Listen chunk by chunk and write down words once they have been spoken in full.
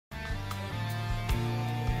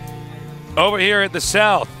Over here at the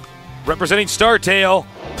south, representing StarTale.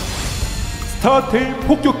 StarTale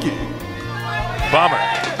폭격기. Bomber.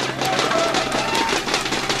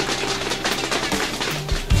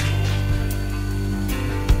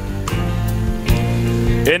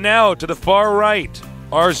 And now to the far right,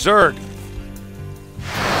 our Zerg.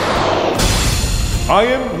 I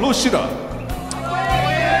am Lushira.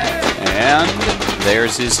 And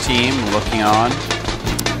there's his team looking on.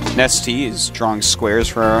 Nesty is drawing squares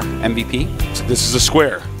for our MVP. This is a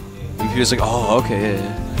square. MVP was like, oh, okay.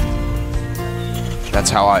 That's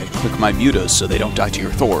how I click my mutas so they don't die to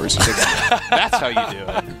your Thors. Like, that's how you do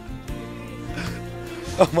it.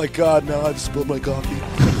 Oh my god, now I just spilled my coffee.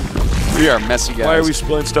 We are messy guys. Why are we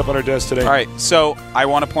spilling stuff on our desk today? All right, so I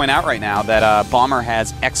want to point out right now that Bomber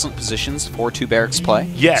has excellent positions for 2 barracks play.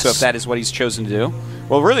 Yes. So if that is what he's chosen to do,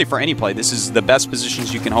 well, really for any play, this is the best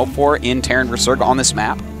positions you can hope for in Terran Resurg on this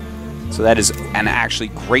map. So that is an actually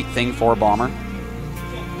great thing for Bomber.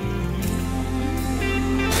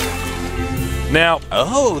 Now,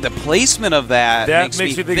 oh, the placement of that makes me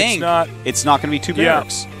me think it's not going to be 2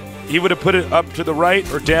 barracks. He would have put it up to the right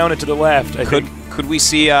or down and to the left, I think. Could we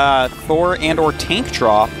see Thor and or Tank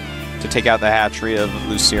drop to take out the hatchery of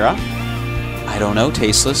Lucira? I don't know,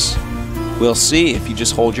 Tasteless. We'll see if you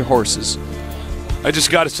just hold your horses. I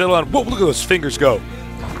just got to settle on. Whoa! Look at those fingers go.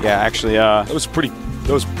 Yeah, actually, that was pretty.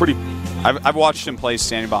 I've watched him play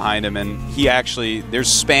standing behind him, and he actually there's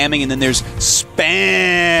spamming and then there's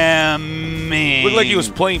spamming. Looked like he was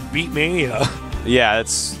playing Beatmania. Yeah,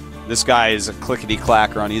 this guy is a clickety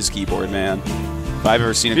clacker on his keyboard, man. If I've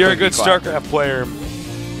ever seen if you're a good StarCraft player,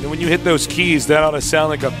 and when you hit those keys, that ought to sound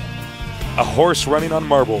like a horse running on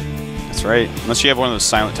marble. That's right. Unless you have one of those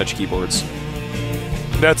silent touch keyboards.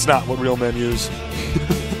 That's not what real men use.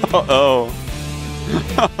 Uh-oh.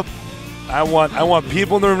 I want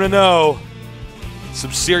people in the room to know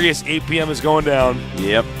some serious APM is going down.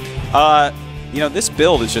 Yep. You know, this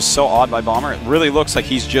build is just so odd by Bomber. It really looks like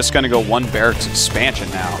he's just going to go 1 barracks expansion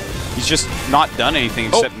now. He's just not done anything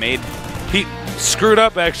except made... He screwed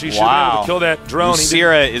up, actually. He should have been able to kill that drone.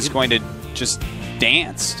 Lucira is going to just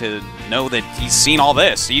dance to know that he's seen all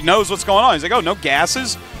this. He knows what's going on. He's like, oh, no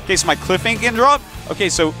gases? Okay, so my cliff ain't getting dropped? Okay,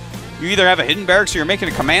 so you either have a hidden barracks or you're making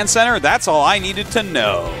a command center? That's all I needed to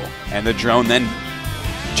know. And the drone then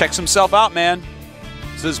checks himself out, man.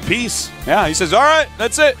 Says peace. Yeah, he says, all right,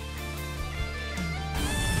 that's it.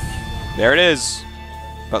 There it is.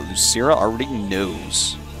 But Lucira already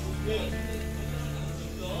knows.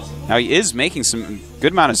 Now he is making some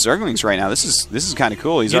good amount of Zerglings right now. This is kind of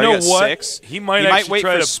cool. He's already got 6. He might wait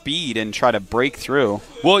for speed and try to break through.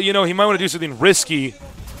 Well, you know, he might want to do something risky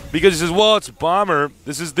because he says, well, it's Bomber.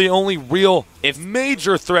 This is the only real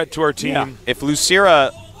major threat to our team. Yeah. If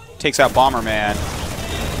Lucira takes out Bomber, man.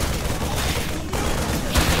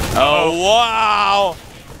 Oh, wow.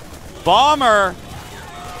 Bomber.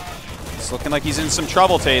 It's looking like he's in some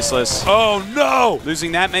trouble, Tasteless. Oh, no.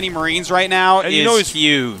 Losing that many Marines right now is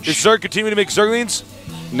huge. Is Zerg continuing to make Zerglings?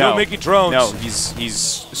 No. Making drones. No, he's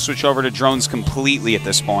switched over to drones completely at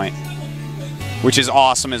this point, which is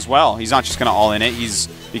awesome as well. He's not just going to all in it.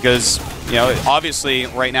 Because, you know, obviously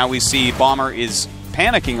right now we see Bomber is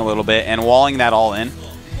panicking a little bit and walling that all in.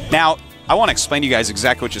 Now, I want to explain to you guys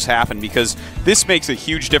exactly what just happened because this makes a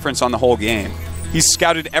huge difference on the whole game. He's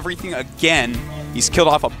scouted everything again. He's killed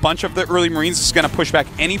off a bunch of the early Marines. It's going to push back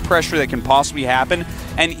any pressure that can possibly happen.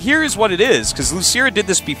 And here's what it is, because Lucira did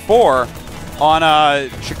this before on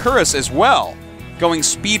Shakuras as well, going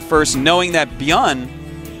speed first, knowing that Byun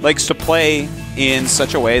likes to play in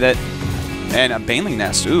such a way that... And a Baneling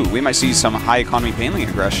Nest. Ooh, we might see some high economy Baneling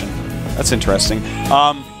aggression. That's interesting.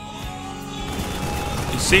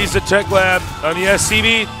 He sees the tech lab on the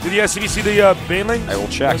SCV. Did the SCV see the Baneling? I will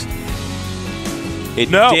check. It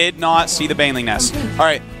did not see the Baneling Nest. All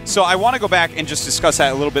right, so I want to go back and just discuss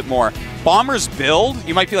that a little bit more. Bomber's build,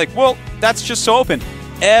 you might be like, well, that's just so open.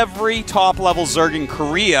 Every top-level Zerg in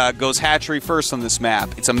Korea goes hatchery first on this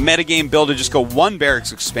map. It's a metagame build to just go 1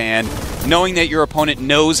 barracks expand, knowing that your opponent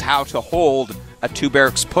knows how to hold a 2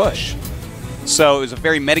 barracks push. So it was a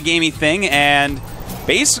very metagamey thing, and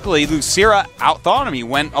basically Lucira outthought him. He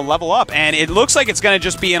went a level up, and it looks like it's going to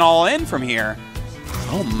just be an all-in from here.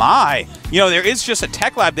 Oh my. You know, there is just a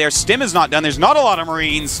tech lab there. Stim is not done. There's not a lot of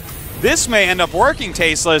Marines. This may end up working,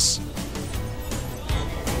 Tasteless.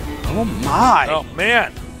 Oh my. Oh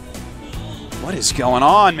man. What is going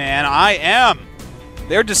on, man?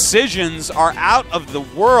 Their decisions are out of the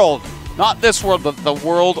world. Not this world, but the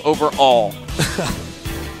world overall.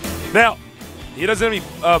 Now, he doesn't have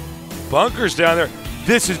any bunkers down there.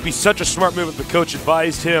 This would be such a smart move if the coach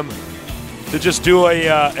advised him to just do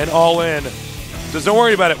an all-in. Just don't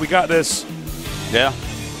worry about it. We got this. Yeah,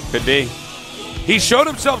 could be. He showed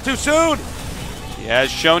himself too soon. He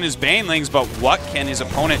has shown his Banelings, but what can his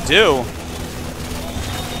opponent do?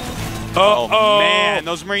 Oh, man,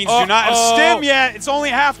 those Marines do not have stim yet. It's only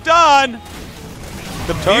half done.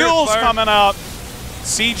 The Mule's coming up.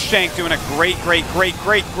 Siege Tank doing a great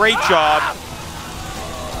job.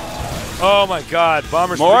 Oh my God,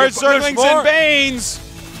 Bomber's more Zerglings and Banes.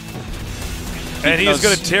 And he's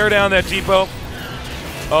going to tear down that depot.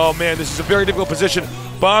 Oh man, this is a very difficult position.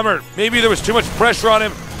 Bomber, maybe there was too much pressure on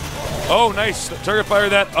him. Oh, nice. Target fire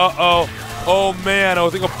that. Uh-oh. Oh man, I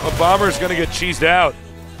think a Bomber is going to get cheesed out.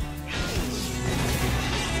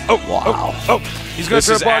 Oh, wow. Oh, he's going to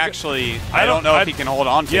This is actually, I don't know if he can hold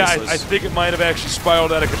on to this. Yeah, I think it might have actually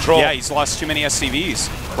spiraled out of control. Yeah, he's lost too many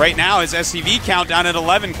SCVs. Right now, his SCV count down at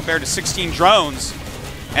 11 compared to 16 drones.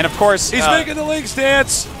 And of course, he's making the Lynx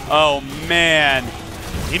dance. Oh man,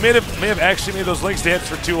 he may have actually made those Lynx dance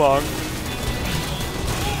for too long.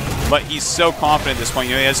 But he's so confident at this point.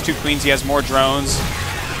 You know, he has 2 queens. He has more drones.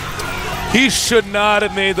 He should not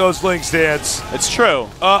have made those Lynx dance. It's true.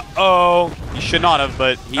 Uh-oh. He should not have,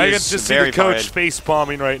 but he I is can just see very the coach fired. face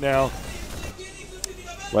palming right now.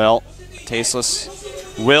 Well, tasteless.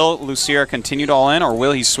 Will Lucira continue to all in, or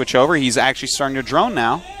will he switch over? He's actually starting to drone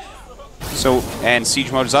now. So, and siege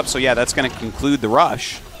mode is up, so yeah, that's going to conclude the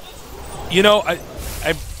rush. You know,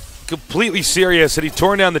 I'm completely serious. Had he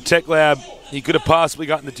torn down the tech lab, he could have possibly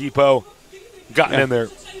gotten the depot, gotten in there.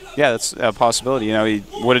 Yeah, that's a possibility. You know, he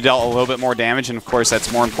would have dealt a little bit more damage, and of course,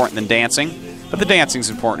 that's more important than dancing. But the dancing's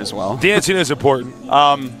important as well. Dancing is important.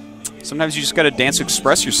 Sometimes you just got to dance to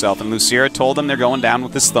express yourself, and Lucira told him they're going down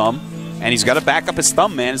with his thumb. And he's got to back up his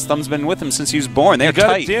thumb, man. His thumb's been with him since he was born. They're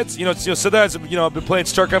tight. Dance. You know, sometimes, I've been playing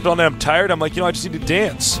StarCraft all night. I'm tired. I'm like, I just need to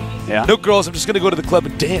dance. Yeah. No, girls, I'm just going to go to the club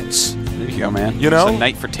and dance. There you go, man. You know? It's a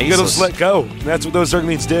night for You got to tasteless. just let go. And that's what those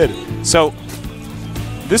Zerglings did. So,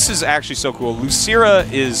 this is actually so cool. Lucira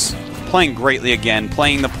is playing greatly again,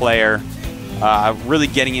 playing the player, really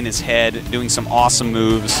getting in his head, doing some awesome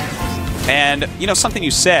moves. And, something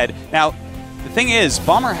you said. Now, the thing is,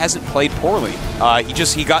 Bomber hasn't played poorly.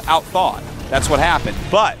 He got outthought. That's what happened.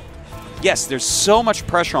 But, yes, there's so much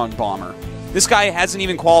pressure on Bomber. This guy hasn't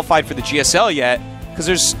even qualified for the GSL yet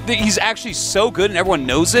because he's actually so good and everyone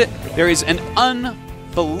knows it. There is an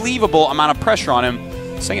unbelievable amount of pressure on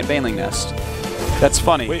him. Second Baneling Nest. That's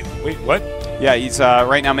funny. Wait, what? Yeah, he's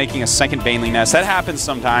right now making a second Baneling Nest. That happens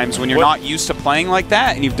sometimes when you're not used to playing like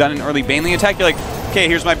that and you've done an early Baneling attack. You're like, okay,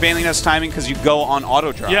 here's my Baneling Nest timing because you go on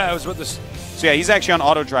auto drive. Yeah, I was with this. So yeah, he's actually on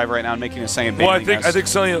auto drive right now and making a second Baneling Nest. I think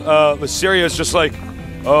something Luceria is just like,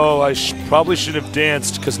 oh, I probably should have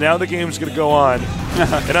danced because now the game's going to go on,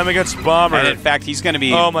 and I'm against Bomber. And in fact, he's going to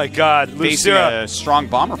be. Oh my God, facing a strong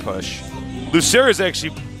Bomber push. Luceria is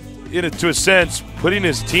actually, to a sense, putting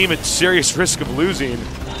his team at serious risk of losing.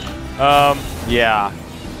 Yeah,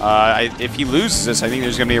 if he loses this, I think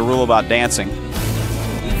there's going to be a rule about dancing.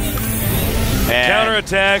 And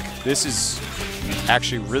counterattack. This is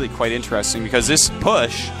actually really quite interesting because this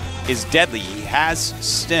push is deadly. He has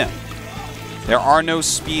stim. There are no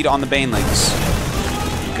speed on the Banelings.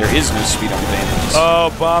 There is no speed on the Banelings.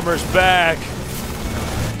 Oh, Bomber's back.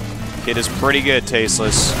 Kid is pretty good,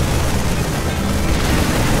 Tasteless.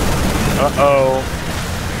 Uh-oh.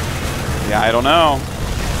 Yeah, I don't know.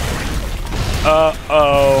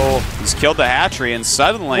 Uh-oh. He's killed the hatchery, and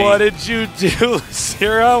suddenly... What did you do,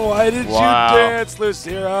 Lucira? Why did you dance,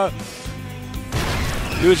 Lucira?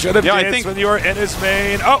 You should have danced when you were in his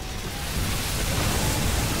main. Oh!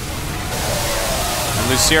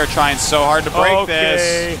 And Lucira trying so hard to break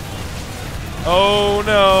this. Oh,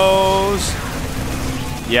 no.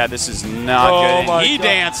 Yeah, this is not good. He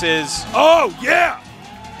dances. Oh, yeah!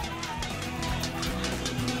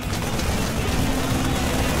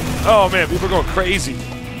 Oh, man, people are going crazy.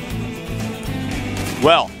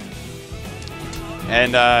 Well,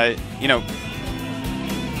 and,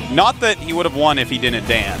 not that he would have won if he didn't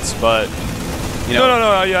dance, but,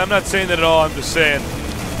 No, yeah, I'm not saying that at all. I'm just saying.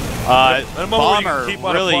 Bomber keep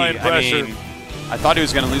on really, pressure. I thought he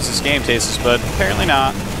was going to lose this game, Tasteless, but apparently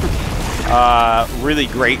not. Really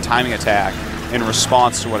great timing attack in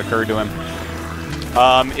response to what occurred to him.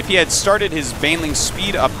 If he had started his Baneling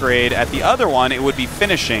speed upgrade at the other one, it would be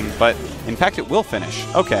finishing, but in fact it will finish.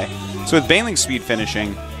 Okay, so with Baneling speed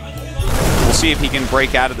finishing, we'll see if he can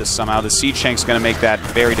break out of this somehow. The Siege Tank's going to make that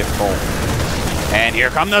very difficult. And here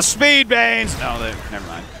come the Speed Banes! No, never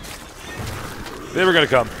mind. They were going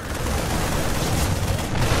to come.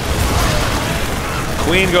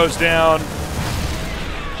 Queen goes down.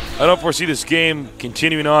 I don't foresee this game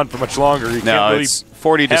continuing on for much longer. You can't really it's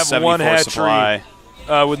 40 to have 74 one hatchery supply.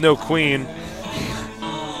 With no queen.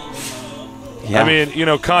 I mean, you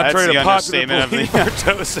know, contrary to popular understatement belief,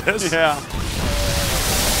 Artosis. Yeah.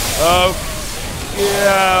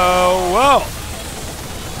 Yeah, well.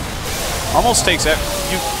 Almost takes it.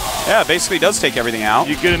 Yeah, basically does take everything out.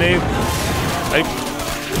 You get an A.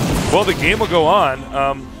 Well, the game will go on.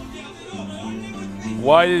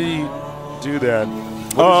 Why did he do that?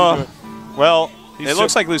 Well, it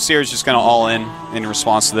looks like Lucier is just going to all in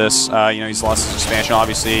response to this. You know, he's lost his expansion,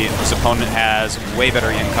 obviously. His opponent has way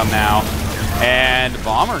better income now. And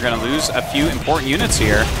Bomber going to lose a few important units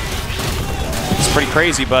here. It's pretty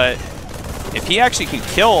crazy, but if he actually can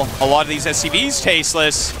kill a lot of these SCVs,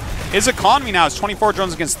 Tasteless, his economy now is 24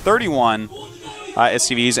 drones against 31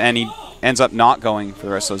 SCVs, and he ends up not going for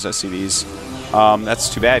the rest of those SCVs.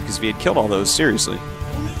 That's too bad, because if he had killed all those, seriously,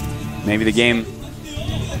 maybe the game...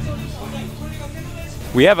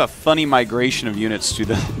 We have a funny migration of units to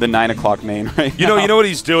the 9 o'clock main right now. You know what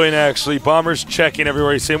he's doing, actually? Bomber's checking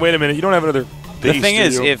everywhere. He's saying, wait a minute, you don't have another base. The thing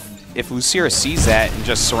is, if Lucira sees that and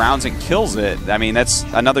just surrounds and kills it, I mean, that's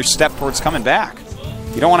another step towards coming back.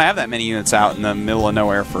 You don't want to have that many units out in the middle of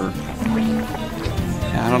nowhere for...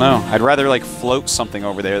 I don't know. I'd rather, like, float something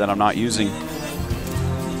over there that I'm not using.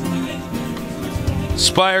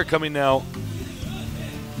 Spire coming now.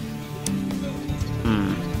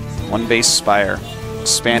 One base Spire.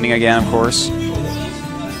 Expanding again, of course.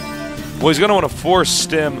 Well, he's going to want to force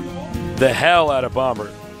stem the hell out of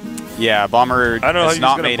Bomber. Yeah, Bomber has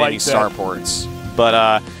not made any starports.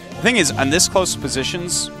 But the thing is, on this close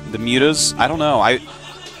positions, the mutas, I don't know. I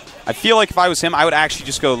feel like if I was him, I would actually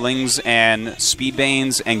just go Lings and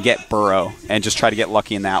Speedbanes and get Burrow and just try to get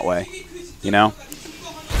lucky in that way. You know?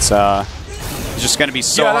 It's just going to be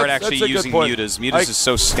so hard actually using mutas. Mutas is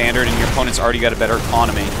so standard and your opponent's already got a better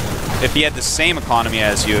economy. If he had the same economy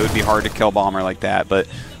as you, it would be hard to kill Bomber like that. But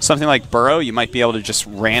something like Burrow, you might be able to just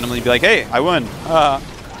randomly be like, hey, I won.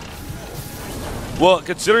 Well,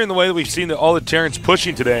 considering the way that we've seen all the Terrans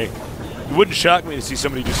pushing today, it wouldn't shock me to see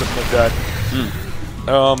somebody do something like that.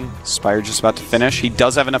 Spire just about to finish. He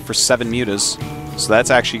does have enough for 7 mutas. So that's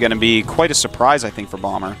actually going to be quite a surprise, I think, for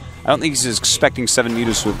Bomber. I don't think he's expecting 7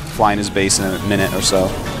 mutas to fly in his base in a minute or so.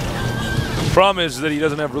 The problem is that he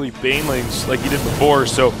doesn't have really Banelings like he did before,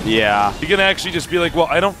 so yeah, he can actually just be like, well,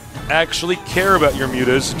 I don't actually care about your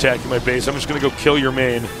mutas attacking my base. I'm just going to go kill your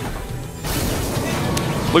main.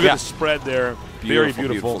 Look at the spread there. Very beautiful.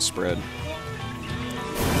 Beautiful spread.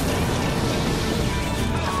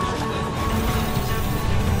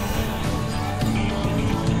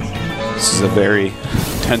 This is a very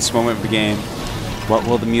tense moment of the game. What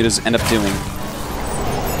will the mutas end up doing?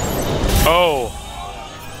 Oh.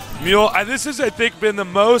 Mule, this has, I think, been the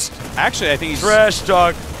most actually, I think he's trash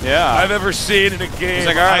talk I've ever seen in a game. He's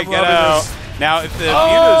like, all right, get out. Now, if the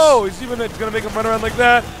mutas... he's even going to make him run around like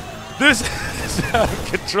that? This is out of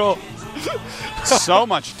control. So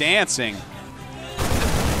much dancing.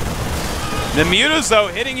 The mutas, though,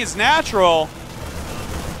 hitting his natural.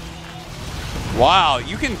 Wow,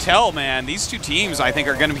 you can tell, man. These two teams, I think,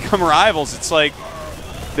 are going to become rivals. It's like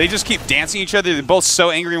they just keep dancing each other. They're both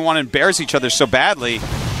so angry and want to embarrass each other so badly.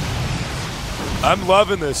 I'm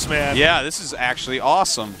loving this, man. Yeah, this is actually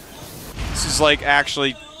awesome. This is like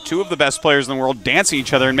actually two of the best players in the world dancing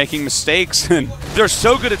each other and making mistakes. And they're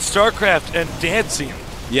so good at StarCraft and dancing.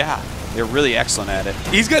 Yeah, they're really excellent at it.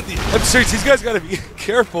 I'm serious, these guys got to be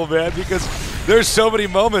careful, man, because there's so many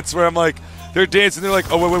moments where I'm like, they're dancing, they're like,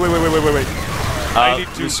 oh, wait.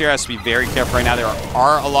 Lucier has to be very careful right now. There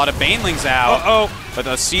are a lot of Banelings out. But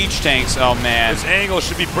the siege tanks, oh man. His angle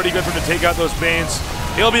should be pretty good for him to take out those Banes.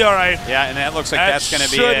 He'll be all right. Yeah, and that looks like that's going to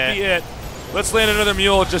be it. Let's land another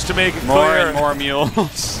mule just to make it more clear. And more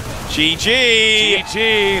mules.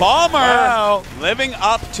 GG. Bomber living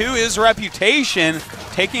up to his reputation,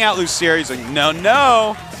 taking out Lucier. He's like,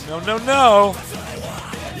 no.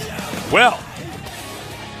 Well,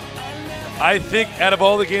 I think out of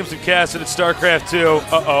all the games we've casted at StarCraft 2,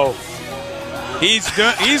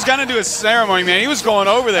 he's gonna do a ceremony, man. He was going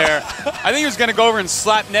over there. I think he was gonna go over and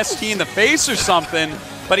slap Nesty in the face or something,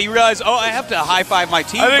 but he realized, I have to high five my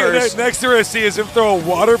team first. Next thing we're gonna see is him throw a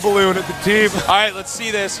water balloon at the team. All right, let's see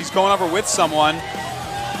this. He's going over with someone.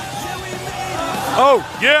 Oh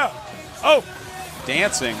yeah. Oh,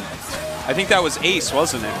 dancing. I think that was Ace,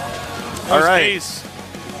 wasn't it? All right. Ace.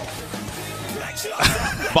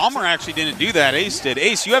 Bomber actually didn't do that. Ace did.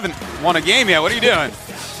 Ace, you haven't won a game yet. What are you doing?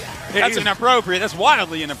 That's inappropriate. That's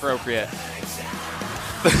wildly inappropriate.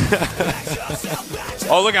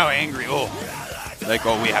 Oh, look how angry. Oh, like,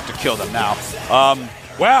 we have to kill them now.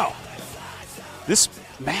 Wow. This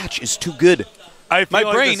match is too good. My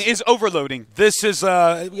brain is overloading. This is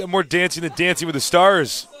more dancing than Dancing with the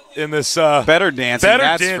Stars. in this. Better dancing,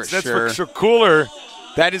 that's for sure. Cooler.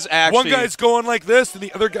 That is actually... One guy's going like this, and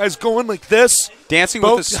the other guy's going like this. Dancing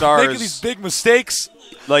with the Stars. Making these big mistakes.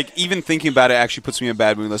 Like, even thinking about it actually puts me in a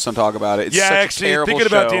bad mood. Let's not talk about it. It's such actually, a terrible thinking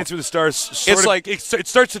show. about Dancing with the Stars, it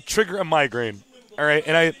starts to trigger a migraine. All right,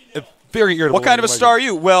 and I'm very irritable. What kind of a star are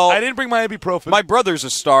you? Well, I didn't bring my ibuprofen. My brother's a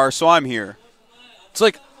star, so I'm here. It's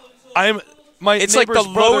like It's like the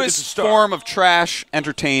lowest form of trash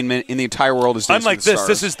entertainment in the entire world is Dancing with the Stars.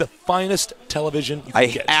 This is the finest television you can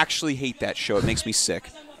get. I actually hate that show. It makes me sick.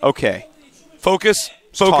 Okay. Focus.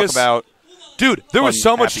 Talk about... Dude, there was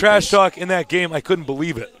so much trash talk in that game, I couldn't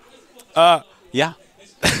believe it. Yeah.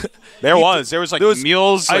 There was like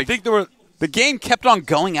mules. I think there were... The game kept on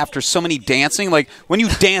going after so many dancing. Like, when you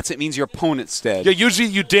dance, it means your opponent's dead. Yeah, usually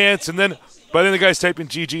you dance, and then the guy's typing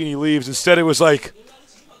GG and he leaves. Instead, it was like...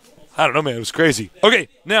 I don't know, man. It was crazy. Okay,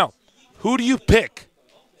 now, who do you pick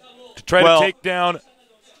to try to take down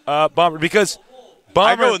Bomber? Because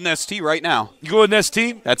Bomber... I go with Nestea right now. You go with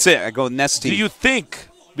Nestea? That's it. I go with Nestea. Do you think,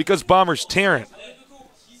 because Bomber's Terran,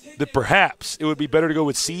 that perhaps it would be better to go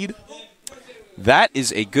with Seed? That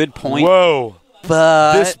is a good point. Whoa.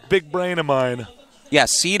 But this big brain of mine. Yeah,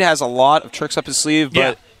 Seed has a lot of tricks up his sleeve,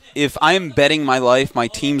 but if I'm betting my life, my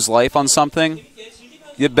team's life on something,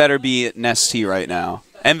 it better be Nestea right now.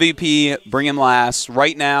 MVP, bring him last.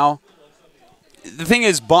 Right now, the thing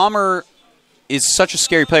is, Bomber is such a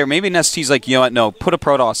scary player. Maybe Nestea's like, you know what, no, put a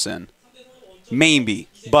Protoss in. Maybe.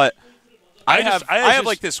 But I have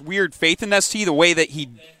like this weird faith in Nestea, the way that he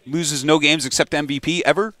loses no games except MVP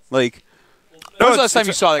ever. Like, when was the last time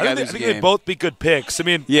you saw that guy lose a game? I think they'd both be good picks. I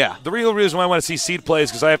mean, yeah. The real reason why I want to see Seed play is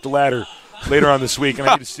because I have to ladder later on this week, and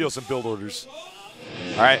I need to steal some build orders.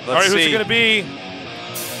 All right, let's see. Who's it going to be?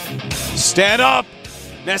 Stand up,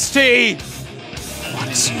 Nestea! I want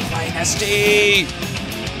to see you play, Nestea!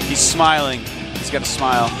 He's smiling. He's got a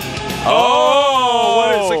smile.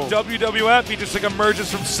 Oh! What is like WWF? He just like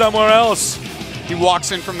emerges from somewhere else. He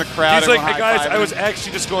walks in from the crowd. He's like, hey guys, I was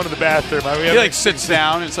actually just going to the bathroom. He like sits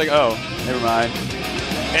down and it's like, oh, never mind.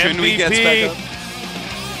 MVP gets back up.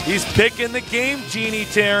 He's picking the game, Genie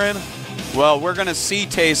Terran. Well, we're gonna see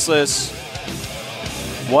Tasteless.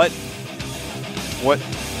 What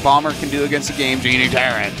Bomber can do against the game, Genie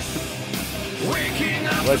Terran.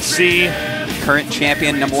 Let's see. Current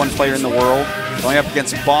champion, #1 player in the world, going up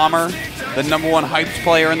against Bomber, the #1 hyped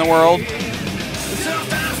player in the world.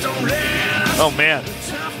 Oh, man.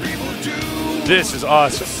 This is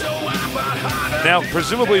awesome. Now,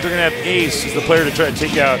 presumably they're going to have Ace as the player to try to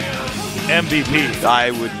take out MVP.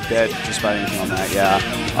 I would bet just about anything on that, yeah.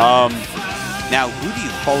 Now, who do you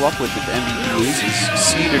follow up with if MVP loses?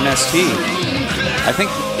 Seed or Nestea? I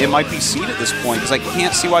think it might be Seed at this point, because I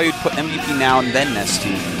can't see why you'd put MVP now and then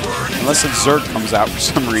Nestea. Unless if Zerg comes out for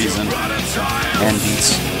some reason and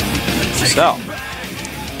beats So.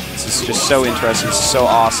 This is just so interesting. It's so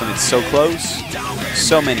awesome. It's so close.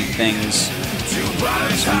 So many things.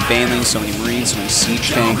 So many banelings, so many Marines, so many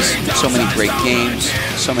Siege tanks, so many great games,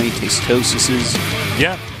 so many Tastosises.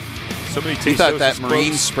 Yeah. So many Tastosis. You thought that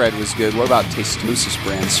Marine spread was good. What about Tastosis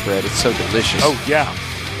brand spread? It's so delicious. Oh, yeah.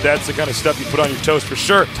 That's the kind of stuff you put on your toast for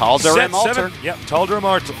sure. Tal'Darim Altar. Yep, Tal'Darim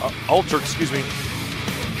Altar, excuse me.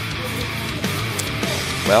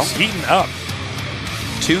 Well, it's heating up.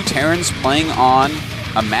 2 Terrans playing on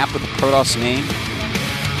a map with a Protoss name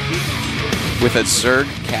with a Zerg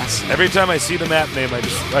cast. Every time I see the map name, I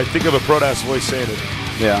think of a Protoss voice saying it.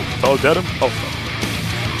 Yeah. Tal'Darim? Oh.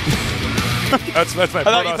 that's my Protoss I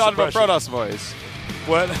thought you thought impression. of a Protoss voice.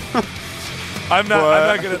 What? I'm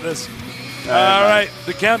not good at this. All right,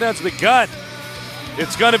 the countdown's begun.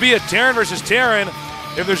 It's going to be a Terran versus Terran.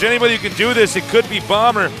 If there's anybody who can do this, it could be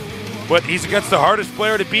Bomber. But he's against the hardest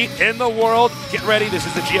player to beat in the world. Get ready. This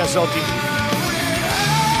is the GSL team.